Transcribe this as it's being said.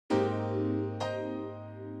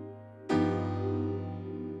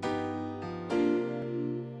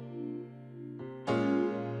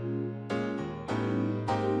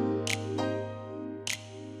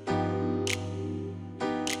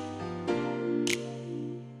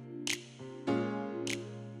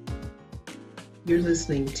You're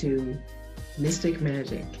listening to Mystic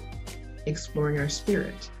Magic, exploring our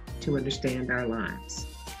spirit to understand our lives.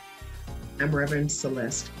 I'm Reverend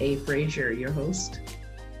Celeste A. Frazier, your host.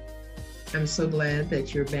 I'm so glad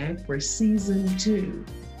that you're back for season 2.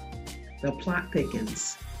 The plot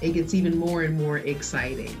thickens. It gets even more and more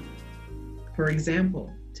exciting. For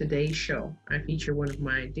example, today's show, I feature one of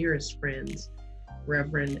my dearest friends,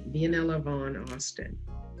 Reverend Vionela von Austin.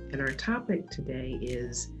 And our topic today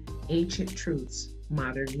is Ancient Truths,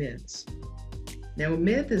 Modern Myths. Now, a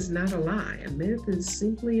myth is not a lie. A myth is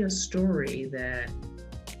simply a story that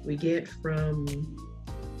we get from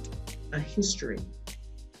a history,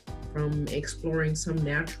 from exploring some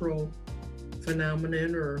natural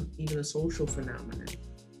phenomenon or even a social phenomenon,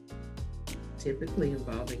 typically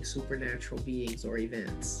involving supernatural beings or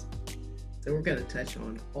events. So we're going to touch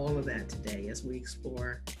on all of that today as we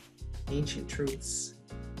explore ancient truths,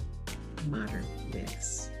 modern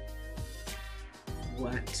myths.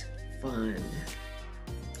 What fun.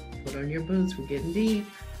 Put on your boots, we're getting deep,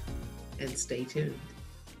 and stay tuned.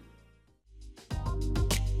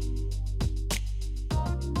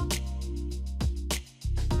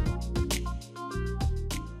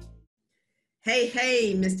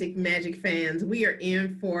 Hey, Mystic Magic fans. We are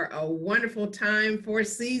in for a wonderful time for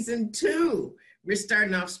season 2. We're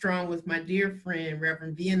starting off strong with my dear friend,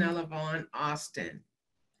 Reverend Vionela von Austin.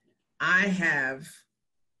 I have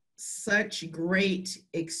such great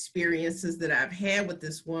experiences that I've had with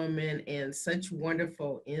this woman and such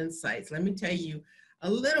wonderful insights. Let me tell you a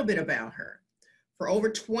little bit about her. For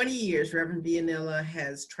over 20 years, Reverend Vionela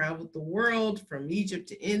has traveled the world from Egypt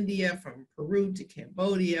to India, from Peru to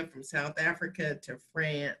Cambodia, from South Africa to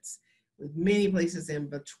France, with many places in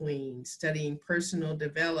between, studying personal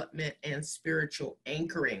development and spiritual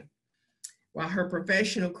anchoring. While her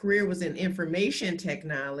professional career was in information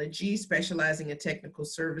technology, specializing in technical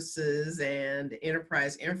services and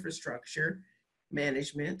enterprise infrastructure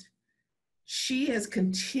management, she has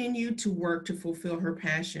continued to work to fulfill her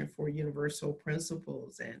passion for universal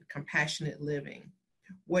principles and compassionate living,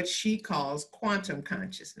 what she calls quantum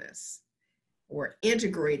consciousness or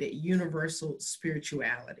integrated universal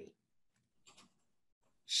spirituality.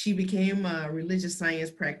 She became a religious science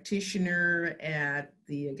practitioner at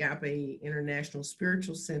the Agape International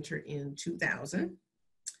Spiritual Center in 2000,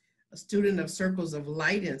 a student of Circles of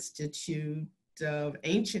Light Institute of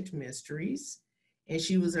Ancient Mysteries, and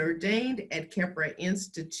she was ordained at Khemet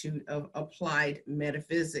Institute of Applied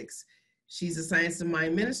Metaphysics. She's a Science of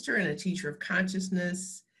Mind minister and a teacher of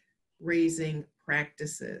consciousness, raising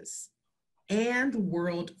practices, and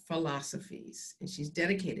world philosophies. And she's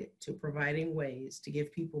dedicated to providing ways to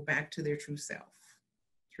give people back to their true self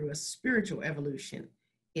through a spiritual evolution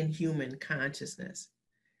in human consciousness.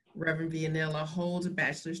 Reverend Vionela holds a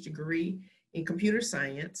bachelor's degree in computer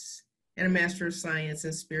science and a Master of Science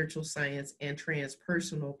in Spiritual Science and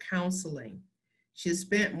Transpersonal Counseling. She has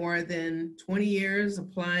spent more than 20 years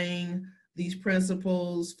applying these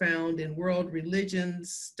principles found in world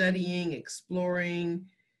religions, studying, exploring.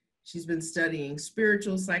 She's been studying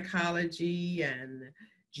spiritual psychology and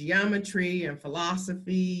geometry and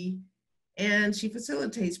philosophy, and she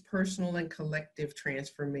facilitates personal and collective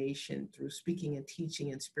transformation through speaking and teaching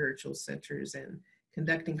in spiritual centers and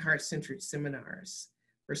conducting heart-centered seminars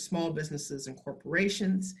for small businesses and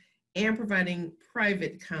corporations, and providing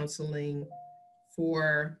private counseling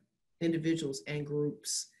for individuals and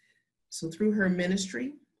groups. So through her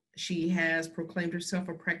ministry, she has proclaimed herself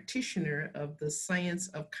a practitioner of the science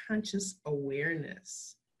of conscious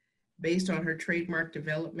awareness, based on her trademark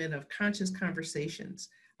development of conscious conversations,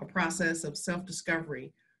 a process of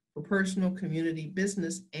self-discovery for personal, community,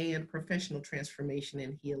 business, and professional transformation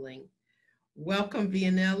and healing. Welcome,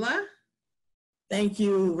 Vionela. Thank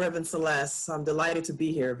you, Reverend Celeste. I'm delighted to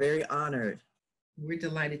be here, very honored. We're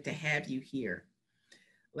delighted to have you here.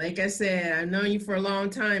 Like I said, I've known you for a long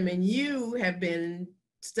time, and you have been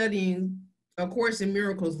studying A Course in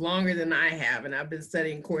Miracles longer than I have, and I've been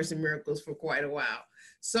studying Course in Miracles for quite a while.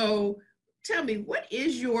 So tell me, what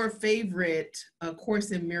is your favorite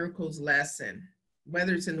Course in Miracles lesson?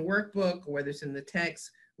 Whether it's in the workbook or whether it's in the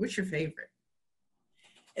text, what's your favorite?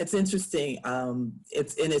 It's interesting.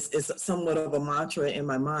 It's somewhat of a mantra in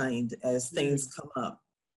my mind as things come up.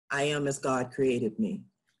 I am as God created me,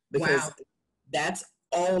 because that's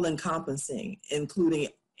all encompassing, including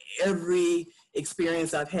every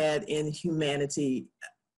experience I've had in humanity,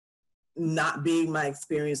 not being my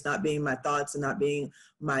experience, not being my thoughts, and not being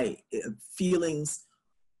my feelings,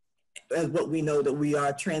 as what we know that we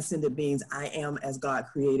are transcendent beings. I am as God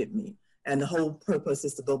created me. And the whole purpose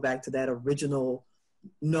is to go back to that original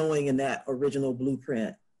knowing and that original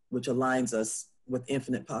blueprint, which aligns us with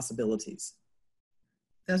infinite possibilities.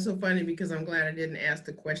 That's so funny because I'm glad I didn't ask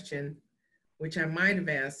the question, which I might have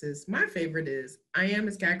asked is, my favorite is, I am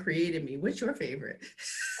as God created me. What's your favorite?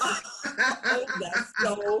 That's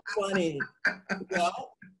so funny.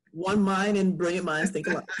 Well, one mind and brilliant minds think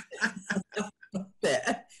alike.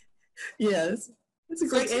 That. Yes, it's a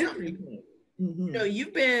So great tell entry me, point. Mm-hmm.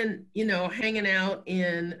 you've been, hanging out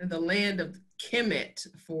in the land of Khemet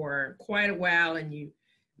for quite a while, and you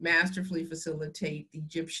masterfully facilitate the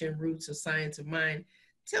Egyptian roots of science of mind.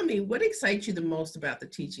 Tell me, what excites you the most about the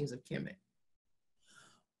teachings of Khemet?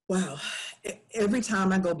 Wow. Every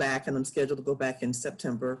time I go back, and I'm scheduled to go back in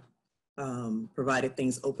September, provided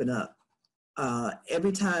things open up,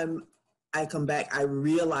 every time I come back, I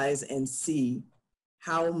realize and see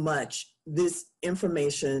how much this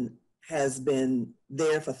information has been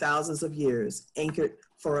there for thousands of years, anchored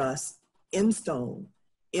for us in stone,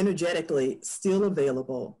 energetically still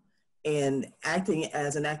available, and acting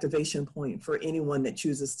as an activation point for anyone that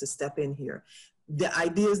chooses to step in here. The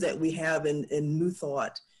ideas that we have in New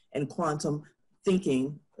Thought and quantum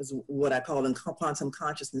thinking, is what I call in quantum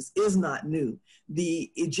consciousness, is not new.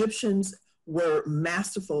 The Egyptians were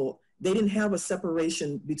masterful. They didn't have a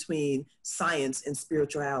separation between science and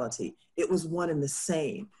spirituality. It was one and the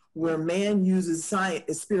same. Where man uses science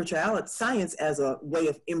as a way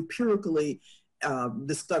of empirically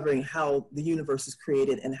discovering how the universe is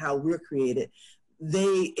created and how we're created,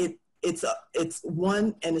 it's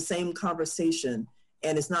one and the same conversation,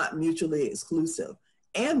 and it's not mutually exclusive.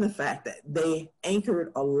 And the fact that they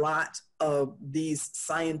anchored a lot of these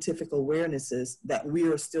scientific awarenesses that we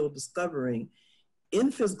are still discovering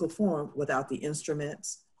in physical form without the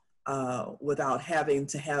instruments, without having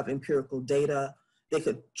to have empirical data. They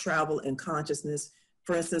could travel in consciousness.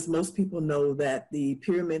 For instance, most people know that the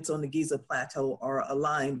pyramids on the Giza plateau are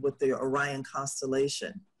aligned with the Orion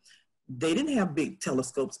constellation. They didn't have big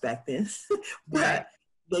telescopes back then, but right.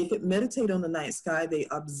 They could meditate on the night sky. They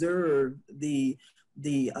observed the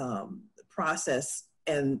process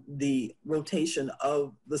and the rotation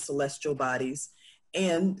of the celestial bodies.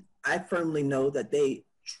 And I firmly know that they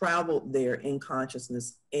traveled there in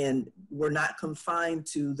consciousness and were not confined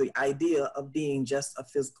to the idea of being just a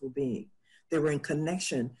physical being. They were in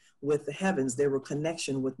connection with the heavens, they were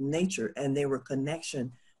connection with nature, and they were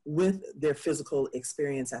connection with their physical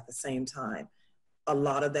experience at the same time. A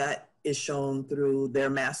lot of that is shown through their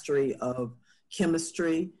mastery of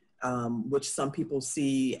chemistry, which some people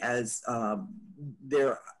see as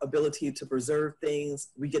their ability to preserve things.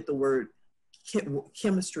 We get the word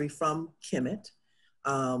chemistry from Khemet.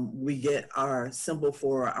 We get our symbol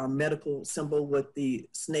for our medical symbol with the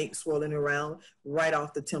snake swirling around right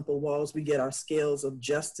off the temple walls. We get our scales of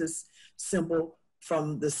justice symbol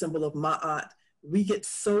from the symbol of Ma'at. We get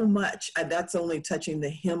so much, and that's only touching the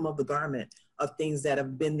hem of the garment of things that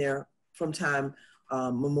have been there from time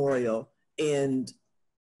memorial. And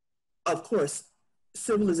of course,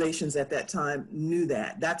 civilizations at that time knew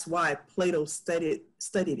that. That's why Plato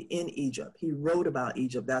studied in Egypt. He wrote about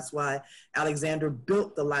Egypt. That's why Alexander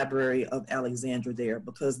built the Library of Alexandria there,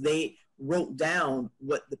 because they wrote down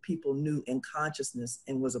what the people knew in consciousness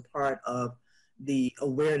and was a part of the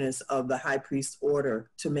awareness of the high priest order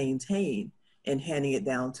to maintain and handing it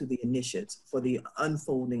down to the initiates for the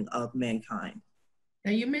unfolding of mankind.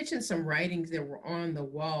 Now, you mentioned some writings that were on the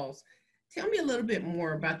walls. Tell me a little bit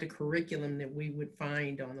more about the curriculum that we would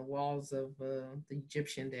find on the walls of the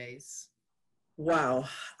Egyptian days. Wow.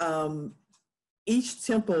 Each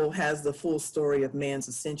temple has the full story of man's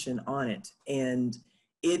ascension on it, and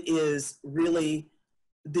it is really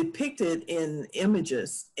depicted in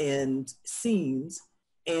images and scenes,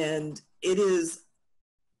 and it is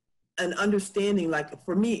an understanding, like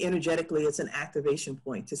for me, energetically, it's an activation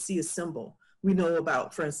point to see a symbol. We know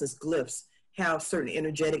about, for instance, glyphs have certain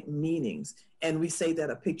energetic meanings, and we say that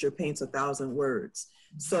a picture paints 1,000 words.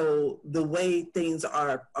 So the way things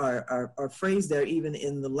are phrased there, even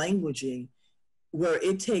in the languaging, where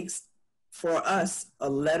it takes for us a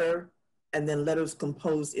letter and then letters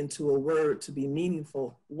composed into a word to be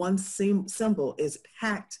meaningful, one symbol is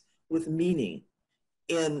packed with meaning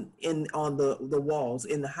on the walls,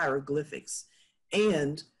 in the hieroglyphics.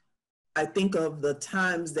 And I think of the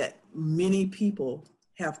times that many people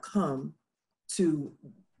have come to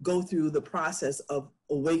go through the process of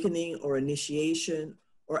awakening or initiation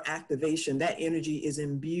or activation. That energy is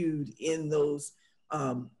imbued in those,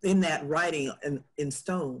 in that writing in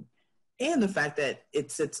stone. And the fact that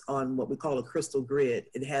it sits on what we call a crystal grid,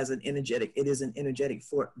 it is an energetic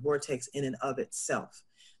vortex in and of itself.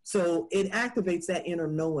 So it activates that inner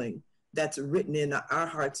knowing that's written in our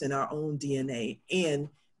hearts and our own DNA. And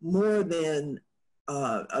more than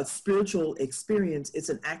a spiritual experience, it's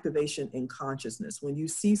an activation in consciousness. When you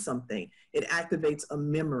see something, it activates a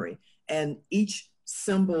memory. And each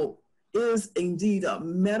symbol is indeed a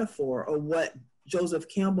metaphor, or what Joseph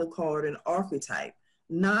Campbell called an archetype,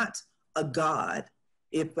 not a god.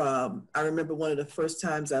 If I remember one of the first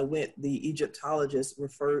times I went, the Egyptologist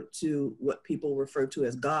referred to what people refer to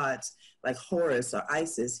as gods, like Horus or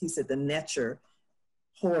Isis. He said the Necher,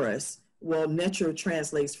 Horus. Well, Necher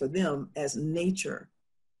translates for them as nature.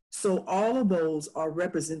 So all of those are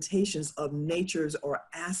representations of natures or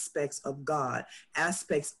aspects of God,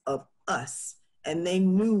 aspects of us. And they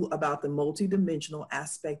knew about the multidimensional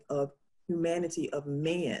aspect of humanity, of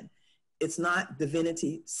man. It's not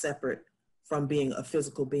divinity separate from being a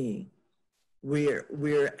physical being.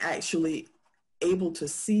 We're actually able to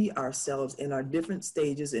see ourselves in our different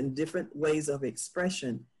stages and different ways of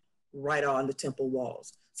expression right on the temple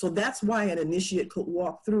walls. So that's why an initiate could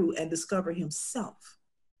walk through and discover himself,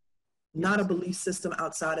 not a belief system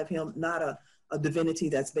outside of him, not a divinity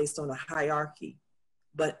that's based on a hierarchy,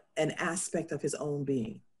 but an aspect of his own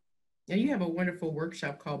being. Now, you have a wonderful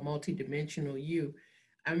workshop called Multidimensional You.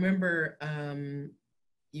 I remember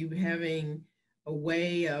you having a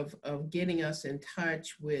way of getting us in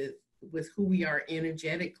touch with who we are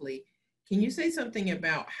energetically. Can you say something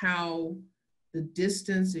about how the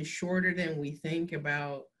distance is shorter than we think,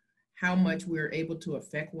 about how much we're able to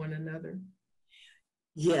affect one another?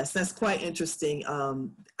 Yes, that's quite interesting.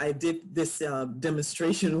 I did this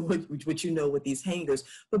demonstration, which you know, with these hangers.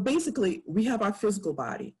 But basically, we have our physical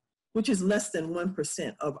body, which is less than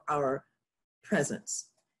 1% of our presence,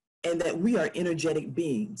 and that we are energetic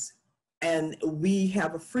beings. And we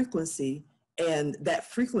have a frequency, and that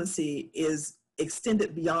frequency is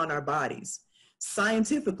extended beyond our bodies.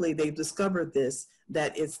 Scientifically, they've discovered this,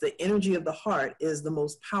 that it's the energy of the heart is the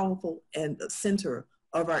most powerful and center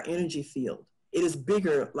of our energy field. It is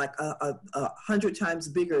bigger, like 100 times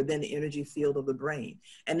bigger than the energy field of the brain.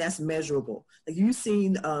 And that's measurable. Like, you've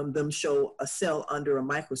seen them show a cell under a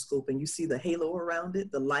microscope and you see the halo around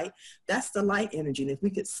it, the light, that's the light energy. And if we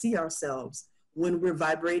could see ourselves when we're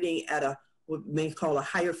vibrating at what we call a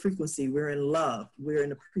higher frequency, we're in love, we're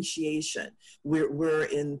in appreciation, we're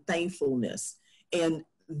in thankfulness. And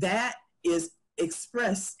that is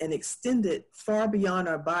expressed and extended far beyond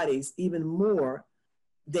our bodies, even more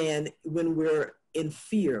than when we're in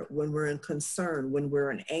fear, when we're in concern, when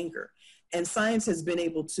we're in anger. And science has been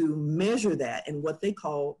able to measure that in what they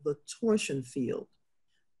call the torsion field.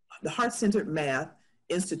 The Heart-Centered Math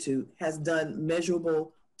Institute has done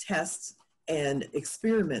measurable tests and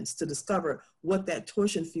experiments to discover what that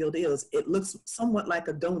torsion field is. It looks somewhat like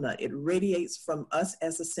a donut. It radiates from us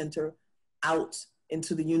as a center out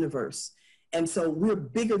into the universe. And so we're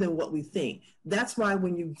bigger than what we think. That's why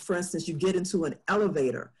when you, for instance, you get into an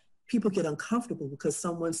elevator, people get uncomfortable because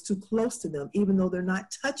someone's too close to them, even though they're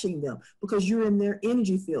not touching them, because you're in their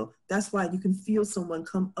energy field. That's why you can feel someone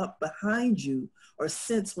come up behind you or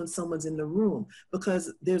sense when someone's in the room,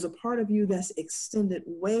 because there's a part of you that's extended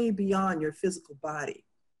way beyond your physical body.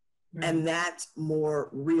 Right. And that's more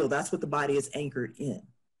real. That's what the body is anchored in.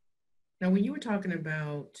 Now, when you were talking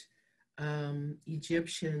about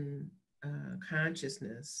Egyptian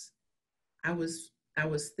consciousness, I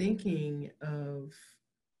was thinking of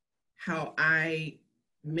how I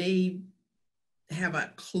may have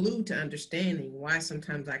a clue to understanding why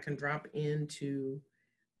sometimes I can drop into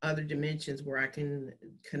other dimensions where I can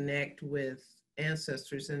connect with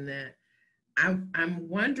ancestors, and that I'm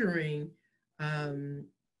wondering,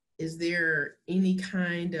 is there any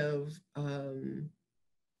kind of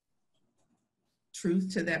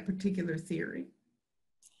truth to that particular theory?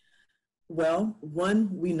 Well, one,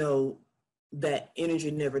 we know that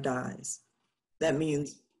energy never dies. That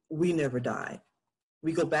means we never die.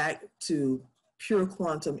 We go back to pure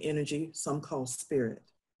quantum energy, some call spirit.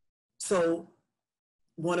 So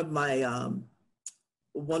one of my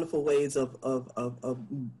wonderful ways of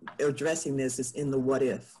addressing this is in the what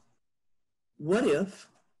if. What if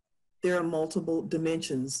there are multiple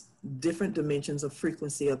dimensions, different dimensions of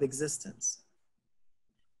frequency of existence?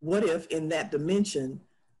 What if in that dimension,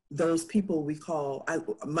 those people we call,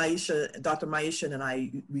 Dr. Maisha and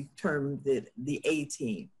I, we termed it the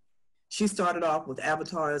A-team. She started off with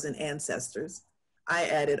avatars and ancestors. I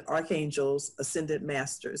added archangels, ascended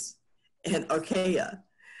masters, and archaea.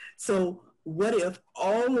 So what if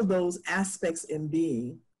all of those aspects in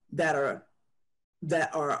being that are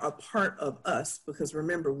a part of us, because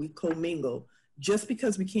remember, we commingle, just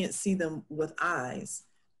because we can't see them with eyes,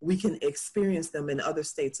 we can experience them in other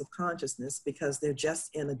states of consciousness because they're just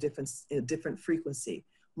in a different frequency,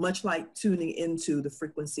 much like tuning into the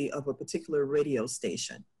frequency of a particular radio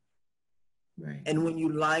station. Right. And when you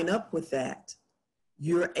line up with that,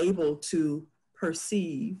 you're able to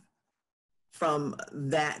perceive from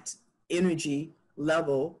that energy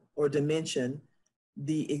level or dimension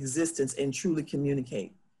the existence and truly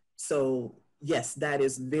communicate. So yes, that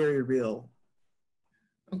is very real.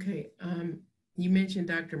 Okay. You mentioned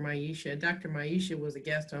Dr. Maisha. Dr. Maisha was a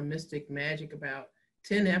guest on Mystic Magic about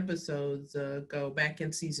 10 episodes ago, back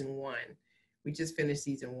in season 1. We just finished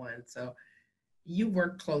season 1. So you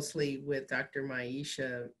work closely with Dr.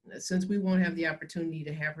 Maisha. Since we won't have the opportunity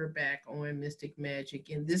to have her back on Mystic Magic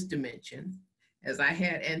in this dimension, as I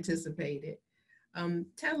had anticipated,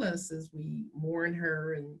 tell us, as we mourn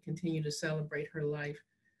her and continue to celebrate her life,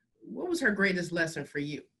 what was her greatest lesson for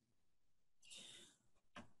you?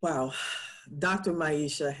 Wow. Dr.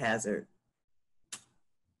 Maisha Hazard,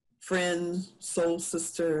 friend, soul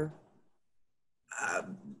sister. Uh,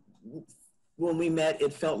 when we met,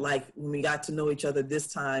 it felt like when we got to know each other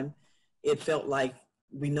this time, it felt like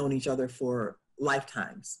we've known each other for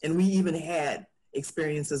lifetimes. And we even had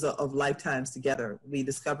experiences of lifetimes together. We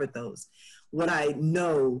discovered those. What I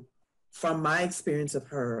know from my experience of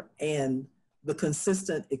her and the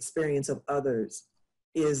consistent experience of others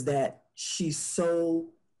is that she so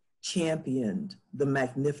championed the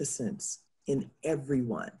magnificence in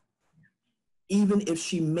everyone. Even if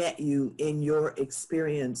she met you in your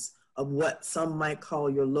experience of what some might call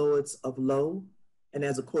your lowest of low, and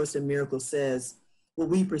as A Course in Miracles says, what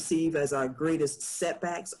we perceive as our greatest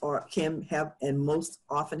setbacks or can have and most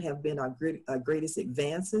often have been our greatest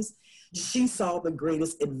advances, she saw the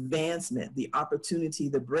greatest advancement, the opportunity,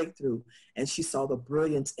 the breakthrough, and she saw the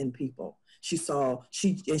brilliance in people. She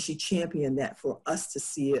championed that for us to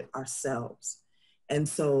see it ourselves. And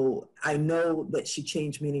so I know that she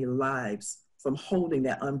changed many lives from holding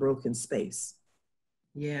that unbroken space.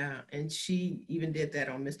 Yeah, and she even did that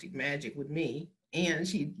on Mystic Magic with me. And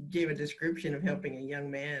she gave a description of helping a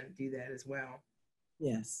young man do that as well.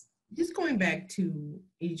 Yes. Just going back to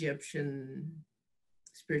Egyptian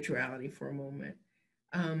spirituality for a moment,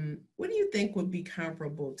 what do you think would be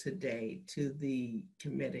comparable today to the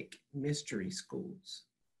Kemetic mystery schools?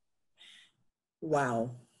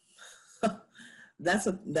 Wow. That's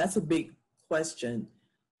a big question.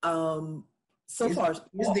 Is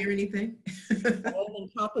there anything all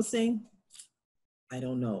encompassing? I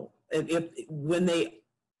don't know.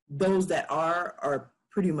 Those that are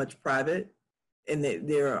pretty much private, and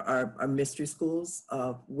there are mystery schools,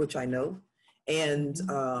 which I know, and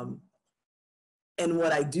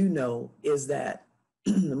what I do know is that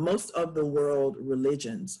most of the world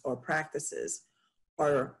religions or practices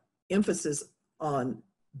are emphasis on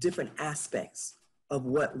different aspects of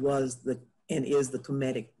what was and is the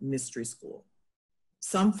Kemetic mystery school.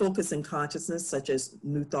 Some focus in consciousness, such as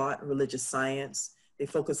New Thought, religious science. They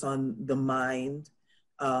focus on the mind.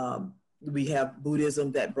 We have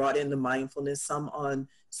Buddhism that brought in the mindfulness, some on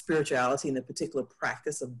spirituality and the particular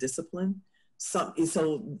practice of discipline. Some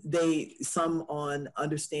on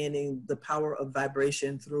understanding the power of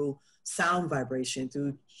vibration through sound vibration,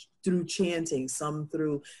 through chanting, some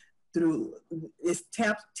through is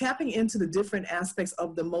tapping into the different aspects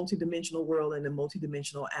of the multidimensional world, and the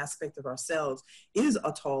multidimensional aspect of ourselves is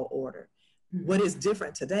a tall order. Mm-hmm. What is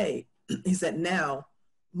different today is that now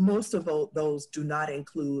most of those do not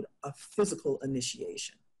include a physical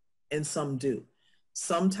initiation, and some do.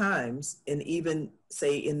 Sometimes, and even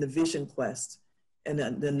say in the Vision Quest and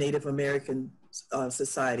the Native American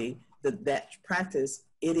society, that practice,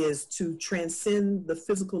 it is to transcend the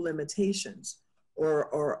physical limitations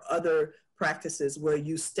or other practices where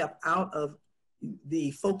you step out of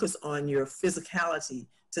the focus on your physicality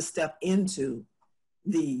to step into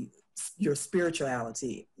your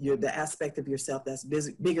spirituality, the aspect of yourself that's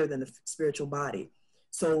bigger than the spiritual body.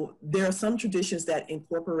 So there are some traditions that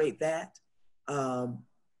incorporate that,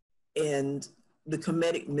 and the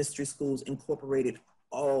Kemetic mystery schools incorporated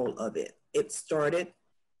all of it. It started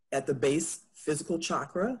at the base physical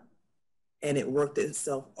chakra, and it worked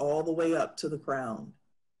itself all the way up to the crown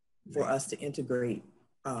for us to integrate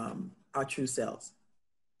our true selves.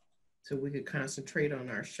 So we could concentrate on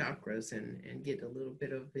our chakras and get a little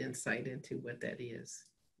bit of insight into what that is.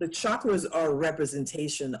 The chakras are a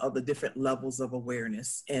representation of the different levels of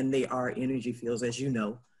awareness, and they are energy fields, as you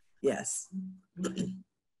know. Yes.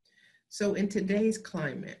 So in today's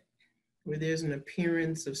climate, where there's an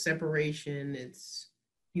appearance of separation, it's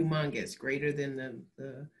humongous, greater than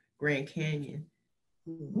the Grand Canyon.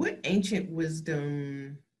 What ancient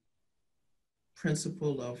wisdom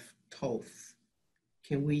principle of Thoth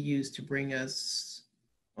can we use to bring us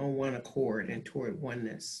on one accord and toward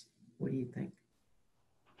oneness? What do you think?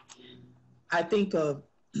 I think of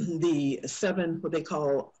the seven, what they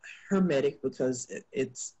call hermetic, because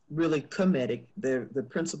it's really Kemetic. The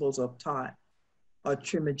principles of Tot or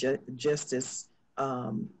Trismegistus.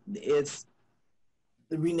 It's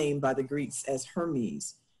renamed by the Greeks as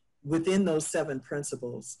Hermes. Within those seven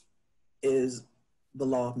principles is the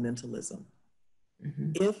law of mentalism.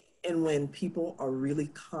 Mm-hmm. If and when people are really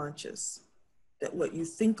conscious that what you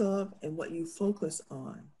think of and what you focus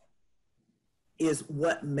on is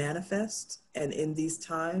what manifests, and in these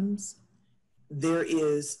times, there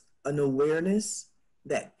is an awareness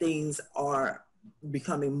that things are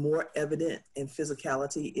becoming more evident and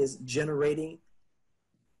physicality is generating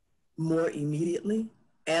more immediately,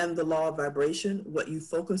 and the law of vibration, what you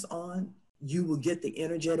focus on, you will get the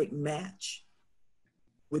energetic match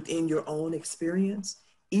within your own experience.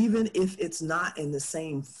 Even if it's not in the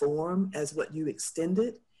same form as what you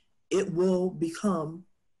extended, it will become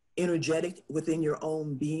energetic within your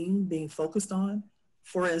own being focused on.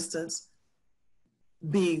 For instance,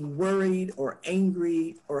 being worried or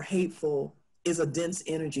angry or hateful is a dense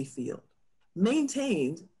energy field.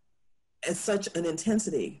 Maintained at such an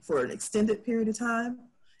intensity for an extended period of time,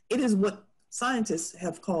 it is what scientists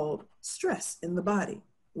have called stress in the body.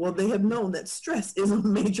 Well, they have known that stress is a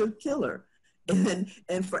major killer. And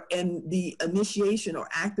the initiation or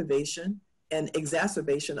activation and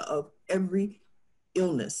exacerbation of every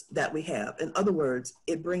illness that we have. In other words,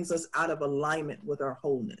 it brings us out of alignment with our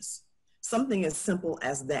wholeness. Something as simple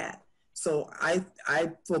as that. So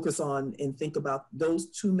I focus on and think about those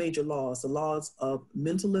two major laws, the laws of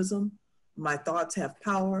mentalism. My thoughts have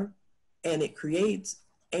power and it creates,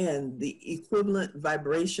 and the equivalent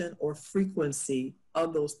vibration or frequency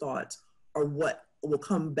of those thoughts are what will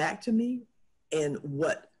come back to me and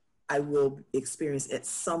what I will experience at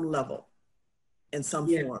some level in some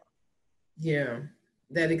form. Yeah,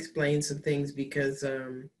 that explains some things because,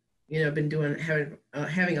 I've been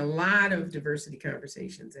having a lot of diversity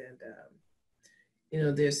conversations,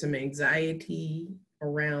 and, there's some anxiety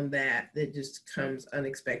around that just comes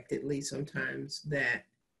unexpectedly sometimes that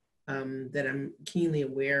I'm keenly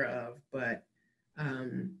aware of, but I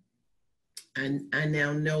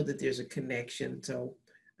now know that there's a connection. So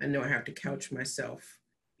I know I have to couch myself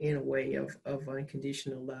in a way of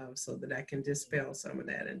unconditional love so that I can dispel some of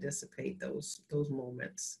that and dissipate those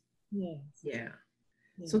moments. Yes. Yeah.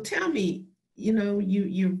 So tell me,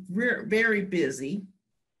 you're very busy.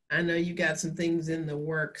 I know you got some things in the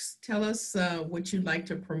works. Tell us what you'd like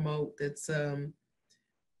to promote that's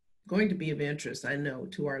going to be of interest, I know,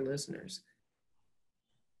 to our listeners.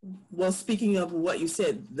 Well, speaking of what you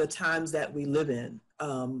said, the times that we live in,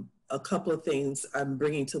 a couple of things I'm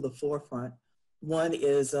bringing to the forefront. One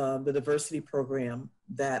is the diversity program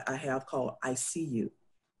that I have called I See You.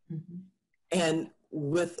 Mm-hmm. And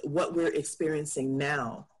with what we're experiencing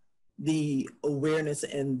now, the awareness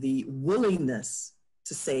and the willingness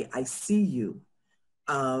to say, I see you,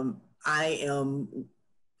 I am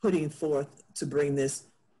putting forth to bring this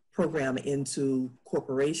program into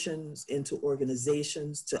corporations, into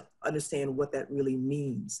organizations, to understand what that really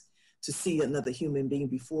means, to see another human being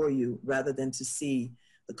before you rather than to see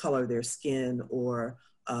the color of their skin or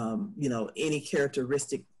any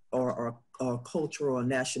characteristic or cultural or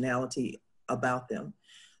nationality about them.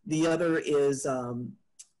 The other is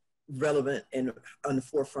relevant and on the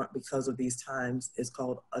forefront because of these times is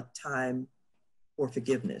called A Time for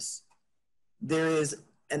Forgiveness. There is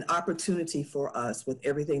an opportunity for us with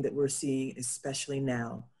everything that we're seeing, especially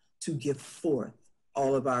now, to give forth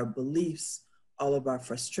all of our beliefs, all of our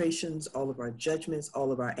frustrations, all of our judgments, all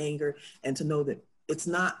of our anger, and to know that it's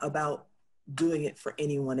not about doing it for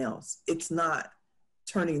anyone else. It's not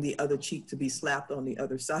turning the other cheek to be slapped on the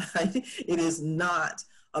other side. It is not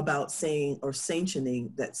about saying or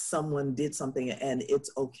sanctioning that someone did something and it's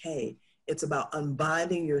okay. It's about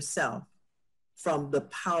unbinding yourself from the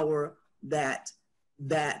power that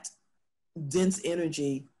dense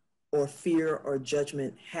energy or fear or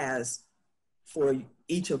judgment has for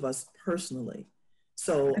each of us personally.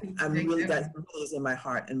 So that really is in my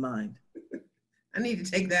heart and mind. I need to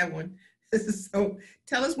take that one. So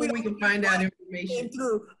tell us where we can find out information.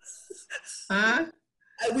 Huh?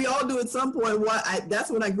 We all do at some point. That's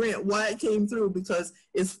when I grant why it came through, because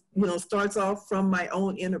it's starts off from my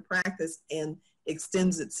own inner practice and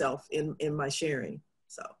extends itself in my sharing.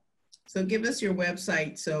 So give us your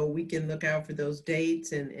website so we can look out for those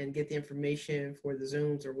dates and get the information for the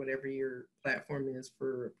Zooms or whatever your platform is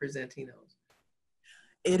for presenting those.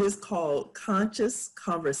 It is called Conscious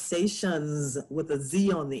Conversations with a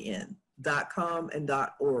Z on the end, .com and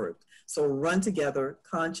 .org. So run together,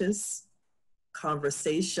 Conscious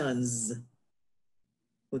Conversations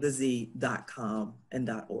with a Z, .com and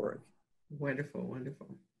 .org. Wonderful,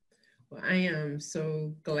 wonderful. Well, I am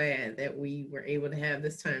so glad that we were able to have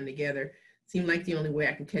this time together. Seemed like the only way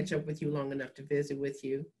I can catch up with you long enough to visit with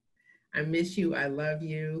you. I miss you. I love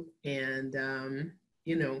you. And,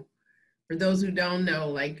 you know, for those who don't know,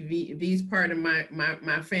 like V's part of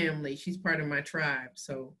my family. She's part of my tribe.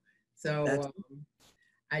 So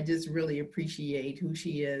I just really appreciate who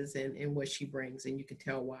she is and what she brings, and you can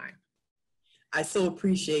tell why. I so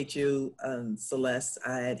appreciate you, Celeste,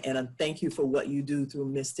 and thank you for what you do through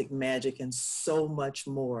Mystic Magic and so much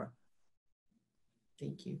more.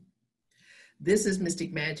 Thank you. This is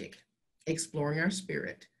Mystic Magic, exploring our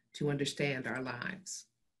spirit to understand our lives.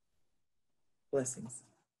 Blessings.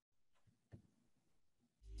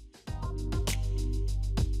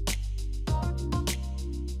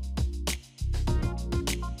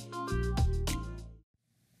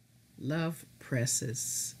 Love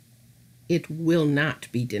presses. It will not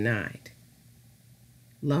be denied.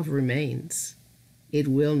 Love remains. It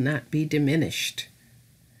will not be diminished.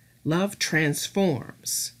 Love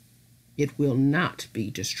transforms. It will not be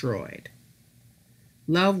destroyed.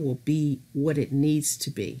 Love will be what it needs to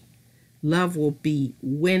be. Love will be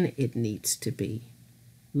when it needs to be.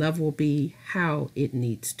 Love will be how it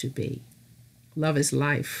needs to be. Love is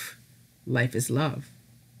life. Life is love.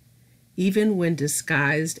 Even when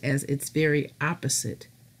disguised as its very opposite,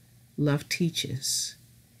 love teaches.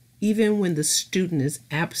 Even when the student is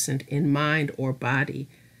absent in mind or body,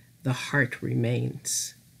 the heart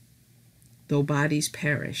remains. Though bodies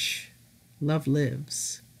perish, love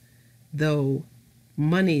lives. Though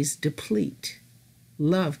monies deplete,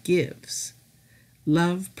 love gives.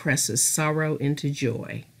 Love presses sorrow into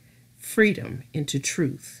joy, freedom into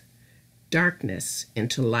truth, darkness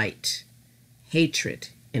into light, hatred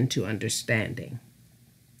into understanding.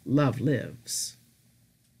 Love lives.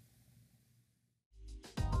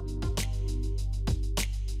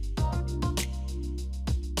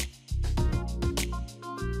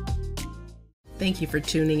 Thank you for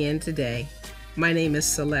tuning in today. My name is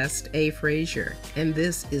Celeste A. Frazier, and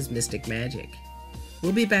this is Mystic Magic.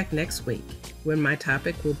 We'll be back next week when my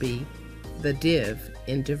topic will be the div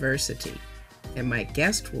in diversity, and my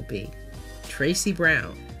guest will be Tracy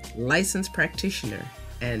Brown, licensed practitioner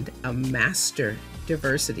and a master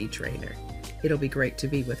diversity trainer. It'll be great to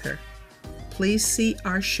be with her. Please see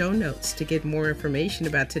our show notes to get more information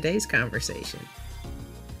about today's conversation.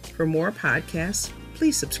 For more podcasts,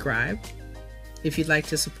 please subscribe. If you'd like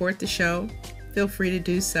to support the show, feel free to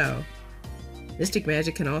do so. Mystic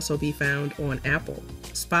Magic can also be found on Apple,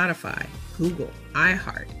 Spotify, Google,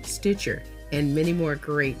 iHeart, Stitcher, and many more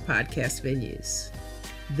great podcast venues.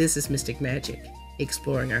 This is Mystic Magic,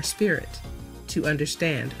 exploring our spirit to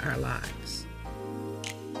understand our lives.